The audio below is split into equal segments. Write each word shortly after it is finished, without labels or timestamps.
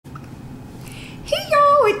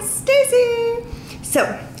Stacey.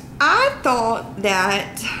 So I thought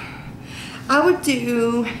that I would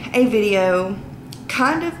do a video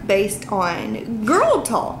kind of based on girl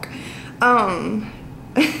talk. Yeah,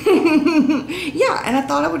 and I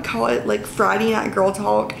thought I would call it like Friday Night Girl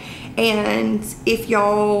Talk. And if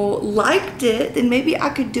y'all liked it, then maybe I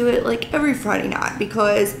could do it like every Friday night,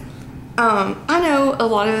 because I know a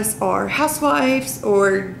lot of us are housewives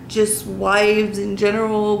or just wives in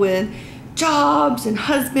general with jobs and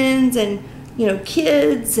husbands and, you know,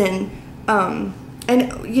 kids and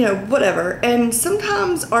you know, whatever. And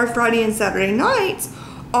sometimes our Friday and Saturday nights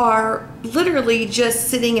are literally just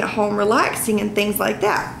sitting at home relaxing and things like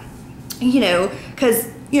that, you know, because,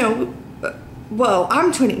 you know, well,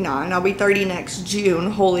 I'm 29, I'll be 30 next June,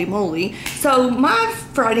 holy moly. So my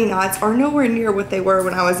Friday nights are nowhere near what they were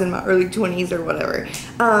when I was in my early 20s or whatever.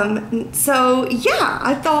 So yeah,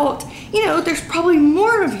 I thought, you know, there's probably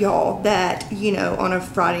more of y'all that, you know, on a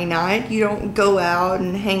Friday night, you don't go out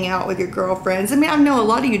and hang out with your girlfriends. I mean, I know a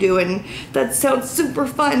lot of you do, and that sounds super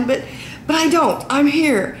fun, but I don't. I'm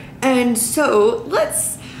here. And so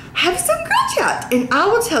let's have some girl chat, and I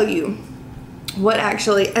will tell you what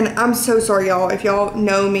actually, and I'm so sorry y'all, if y'all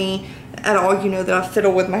know me at all, you know that I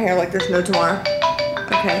fiddle with my hair like there's no tomorrow.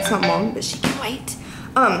 Okay, it's not Mom, but she can wait.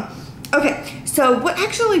 Okay, so what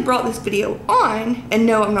actually brought this video on, and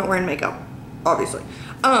no, I'm not wearing makeup, obviously,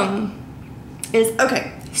 is,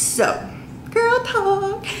 okay, so, girl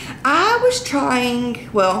talk. I was trying,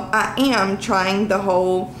 well, I am trying the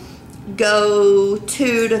whole go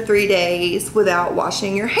 2 to 3 days without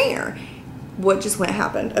washing your hair. What just went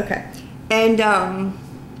happened, okay. And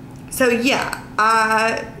so yeah,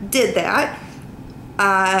 I did that.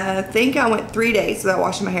 I think I went 3 days without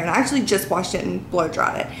washing my hair, and I actually just washed it and blow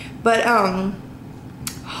dried it. But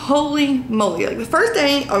holy moly, like the first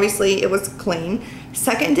day, obviously it was clean.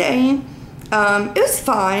 Second day, it was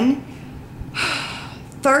fine.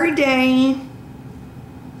 Third day,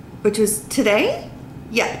 which was today?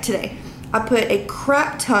 Yeah, today. I put a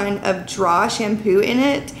crap ton of dry shampoo in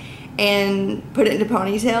it and put it in a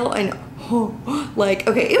ponytail, and oh, like,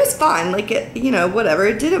 okay, it was fine, like, it, you know, whatever,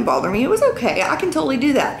 it didn't bother me, it was okay, I can totally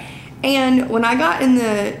do that. And when I got in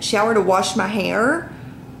the shower to wash my hair,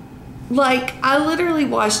 like, I literally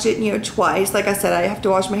washed it, you know, twice. Like I said, I have to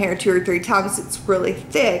wash my hair 2 or 3 times, it's really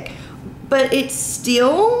thick, but it's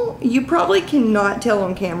still, you probably cannot tell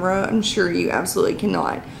on camera, I'm sure you absolutely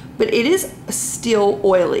cannot, but it is still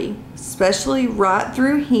oily, especially right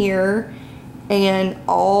through here and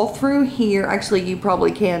all through here. Actually, you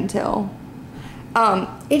probably can tell.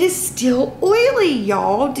 It is still oily,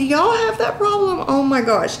 y'all. Do y'all have that problem? Oh my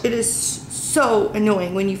gosh, it is so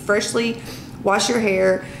annoying when you freshly wash your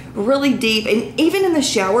hair really deep, and even in the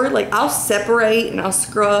shower, like, I'll separate and I'll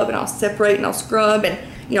scrub and I'll separate and I'll scrub, and,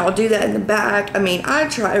 you know, I'll do that in the back. I mean, I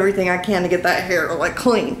try everything I can to get that hair like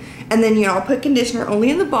clean. And then, you know, I'll put conditioner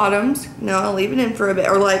only in the bottoms. You know, I'll leave it in for a bit,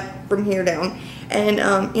 or like from here down. And,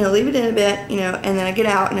 you know, leave it in a bit, you know, and then I get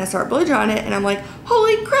out and I start blow drying it, and I'm like,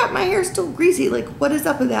 holy crap, my hair's still greasy. Like, what is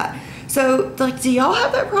up with that? So, like, do y'all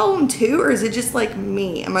have that problem too? Or is it just like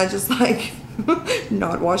me? Am I just like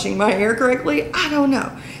not washing my hair correctly? I don't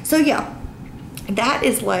know. So yeah, that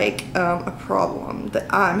is like a problem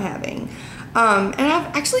that I'm having. And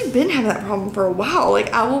I've actually been having that problem for a while.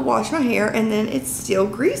 Like, I will wash my hair and then it's still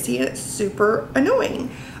greasy, and it's super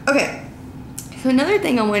annoying. Okay, so another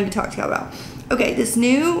thing I wanted to talk to you about. Okay, this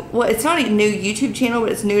new, well, it's not a new YouTube channel, but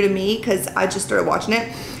it's new to me because I just started watching it.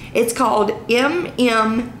 It's called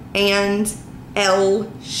MM and L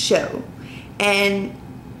Show. And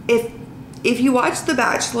if you watch The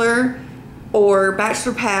Bachelor or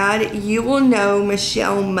Bachelor Pad, you will know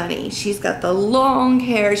Michelle Money. She's got the long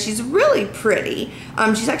hair. She's really pretty.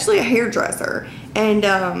 She's actually a hairdresser.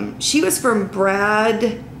 And she was from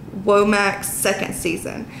Brad Womack's second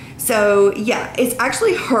season. So yeah, it's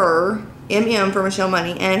actually her, MM for Michelle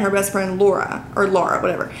Money, and her best friend Laura, or Laura,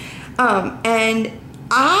 whatever. And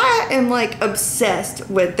I am like obsessed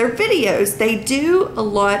with their videos. They do a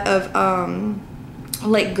lot of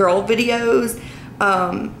like girl videos,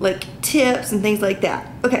 like tips and things like that.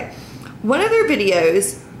 Okay, one of their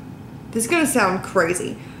videos, this is gonna sound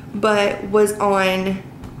crazy, but was on,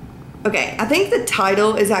 okay, I think the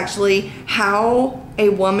title is actually How a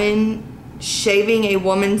Woman Shaving a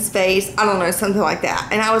Woman's Face, I don't know, something like that.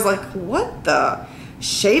 And I was like, what the,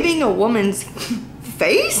 shaving a woman's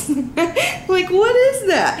face? Like, what is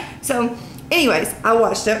that? So anyways, I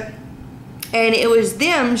watched it, and it was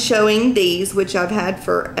them showing these, which I've had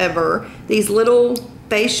forever, these little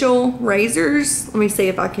facial razors. Let me see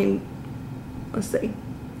if I can, let's see.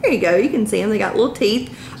 There you go, you can see them, they got little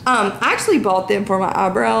teeth. I actually bought them for my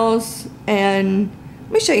eyebrows, and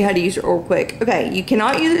Let me show you how to use it real quick. Okay, you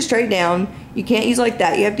cannot use it straight down. You can't use it like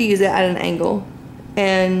that. You have to use it at an angle.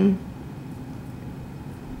 And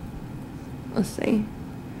let's see.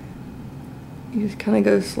 You just kind of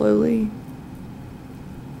go slowly.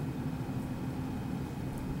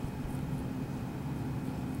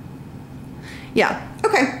 Yeah,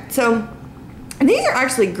 okay, so these are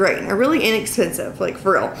actually great. They're really inexpensive, like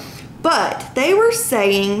for real. But they were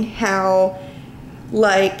saying how,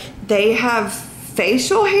 like, they have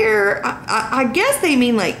facial hair. I guess they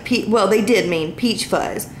mean like, well, they did mean peach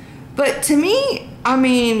fuzz. But to me, I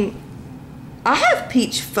mean, I have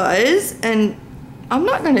peach fuzz and I'm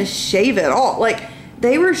not going to shave at all. Like,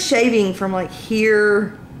 they were shaving from like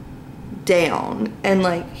here down and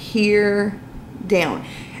like here down.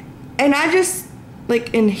 And I just,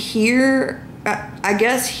 like in here, I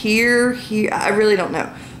guess here, I really don't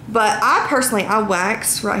know. But I personally, I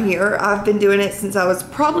wax right here. I've been doing it since I was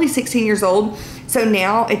probably 16 years old. So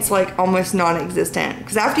now it's like almost non-existent.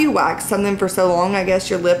 Because after you wax something for so long, I guess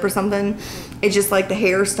your lip or something, it's just like the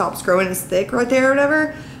hair stops growing as thick right there or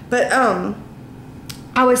whatever. But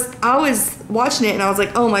I was watching it and I was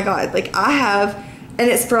like, oh my God, like I have, and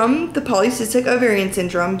it's from the polycystic ovarian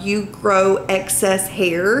syndrome. You grow excess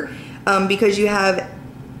hair because you have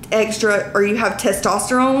extra, or you have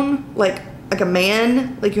testosterone, like a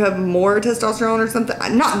man, like you have more testosterone or something.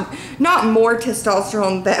 Not more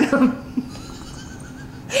testosterone than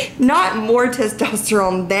not more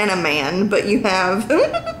testosterone than a man, but you have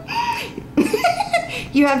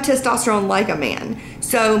you have testosterone like a man.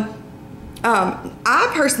 So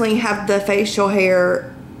I personally have the facial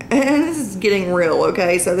hair, and this is getting real,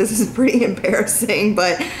 okay, so this is pretty embarrassing,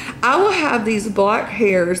 but I will have these black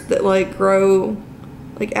hairs that like grow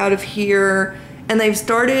like out of here, and they've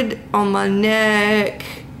started on my neck,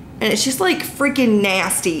 and it's just like freaking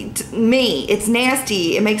nasty to me. It's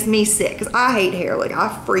nasty. It makes me sick because I hate hair. Like I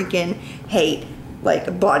freaking hate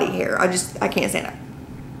like body hair. I can't stand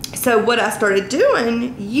it. So what I started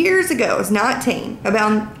doing years ago, I was 19,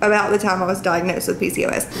 about the time I was diagnosed with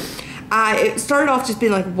PCOS. It started off just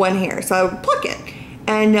being like one hair, so I would pluck it,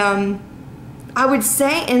 and I would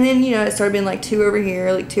say, and then you know it started being like two over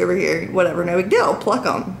here, like two over here, whatever, no big deal. Pluck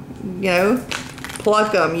them, you know,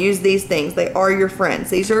 pluck them. Use these things; they are your friends.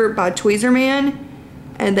 These are by Tweezerman,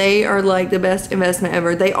 and they are like the best investment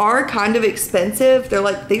ever. They are kind of expensive. They're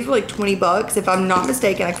like, these are like 20 bucks if I'm not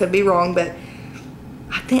mistaken. I could be wrong, but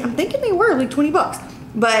I'm thinking they were like 20 bucks.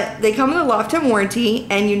 But they come with a lifetime warranty,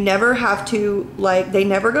 and you never have to, like, they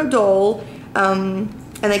never go dull, and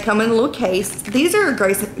they come in a little case. These are a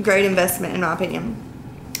great investment in my opinion.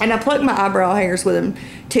 And I pluck my eyebrow hairs with them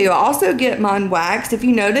too. I also get mine waxed. If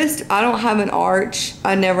you noticed, I don't have an arch.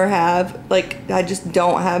 I never have. Like, I just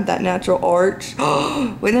don't have that natural arch.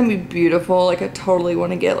 Wouldn't that be beautiful? Like, I totally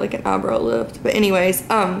want to get like an eyebrow lift. But anyways,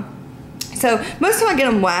 so most of the time I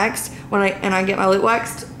get them waxed when I get my lip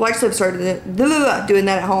waxed. Well, actually I've started doing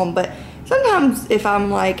that at home, but sometimes if I'm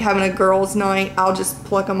like having a girls' night, I'll just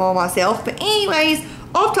pluck them all myself. But anyways,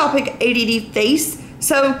 off topic, ADD face.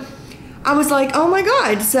 So I was like, oh my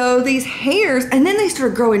God, so these hairs, and then they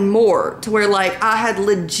started growing more to where like I had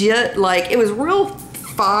legit, like it was real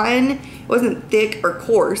fine. It wasn't thick or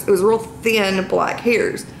coarse. It was real thin black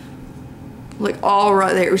hairs. Like all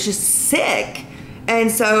right there. It was just sick. And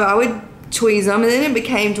so I would tweeze them, and then it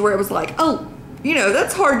became to where it was like, oh, you know,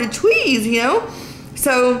 that's hard to tweeze, you know?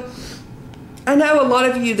 So I know a lot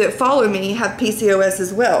of you that follow me have PCOS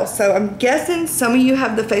as well. So I'm guessing some of you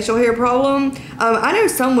have the facial hair problem. I know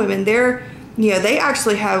some women, they're, you know, they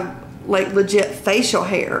actually have like legit facial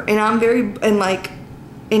hair, and like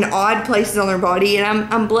in odd places on their body, and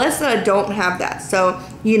I'm blessed that I don't have that. So,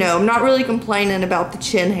 you know, I'm not really complaining about the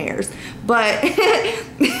chin hairs, but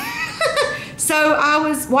so I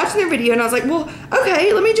was watching their video and I was like, well,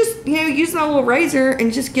 okay, let me just, you know, use my little razor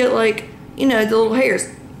and just get like, you know, the little hairs.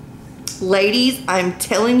 Ladies, I'm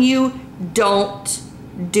telling you, don't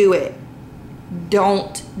do it.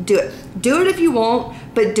 Don't do it. Do it if you want,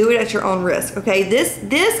 but do it at your own risk, okay? This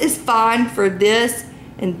is fine for this,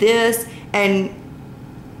 and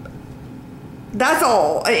that's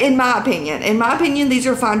all, in my opinion. In my opinion, these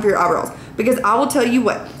are fine for your eyebrows, because I will tell you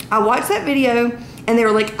what, I watched that video and they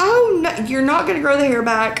were like, oh, no, you're not gonna grow the hair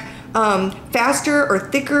back faster or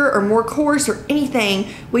thicker or more coarse or anything.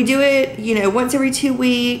 We do it, you know, once every 2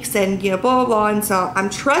 weeks, and you know, blah, blah, blah. And so I'm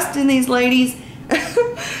trusting these ladies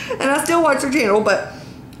and I still watch their channel, but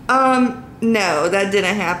no, that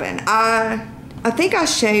didn't happen. I think I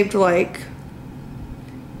shaved like,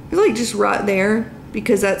 it was like just right there,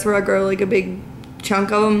 because that's where I grow like a big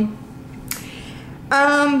chunk of them.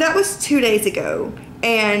 That was 2 days ago,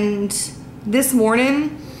 and this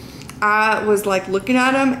morning I was like looking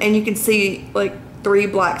at them and you can see like 3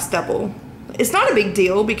 black stubble. It's not a big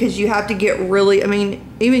deal because you have to get really, I mean,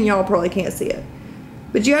 even y'all probably can't see it,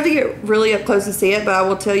 but you have to get really up close to see it. But I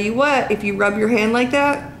will tell you what, if you rub your hand like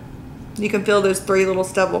that, you can feel those 3 little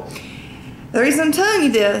stubble. The reason I'm telling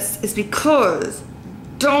you this is because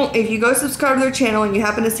if you go subscribe to their channel and you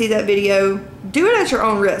happen to see that video, do it at your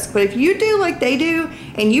own risk. But if you do like they do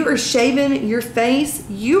and you are shaving your face,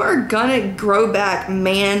 you are gonna grow back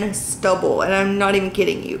man stubble. And I'm not even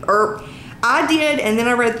kidding you. Or I did, and then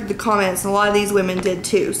I read through the comments, and a lot of these women did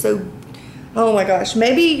too. So, oh my gosh,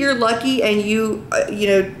 maybe you're lucky and you,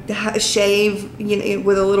 shave,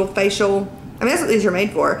 with a little facial. I mean, that's what these are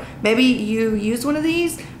made for. Maybe you use one of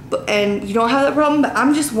these and you don't have that problem, but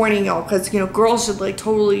I'm just warning y'all because, girls should like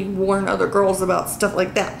totally warn other girls about stuff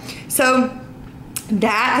like that. So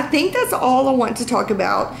I think that's all I want to talk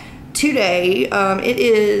about today. It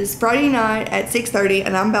is Friday night at 6:30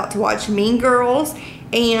 and I'm about to watch Mean Girls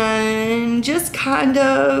and just kind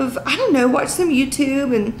of, I don't know, watch some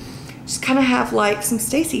YouTube and just kind of have like some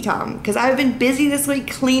Stacey time because I've been busy this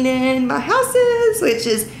week cleaning my houses, which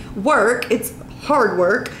is work. It's hard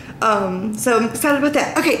work. So I'm excited about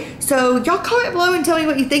that. Okay, so y'all comment below and tell me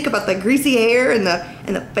what you think about the greasy hair and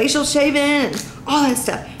the facial shaving and all that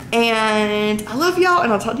stuff. And I love y'all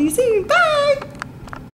and I'll talk to you soon. Bye!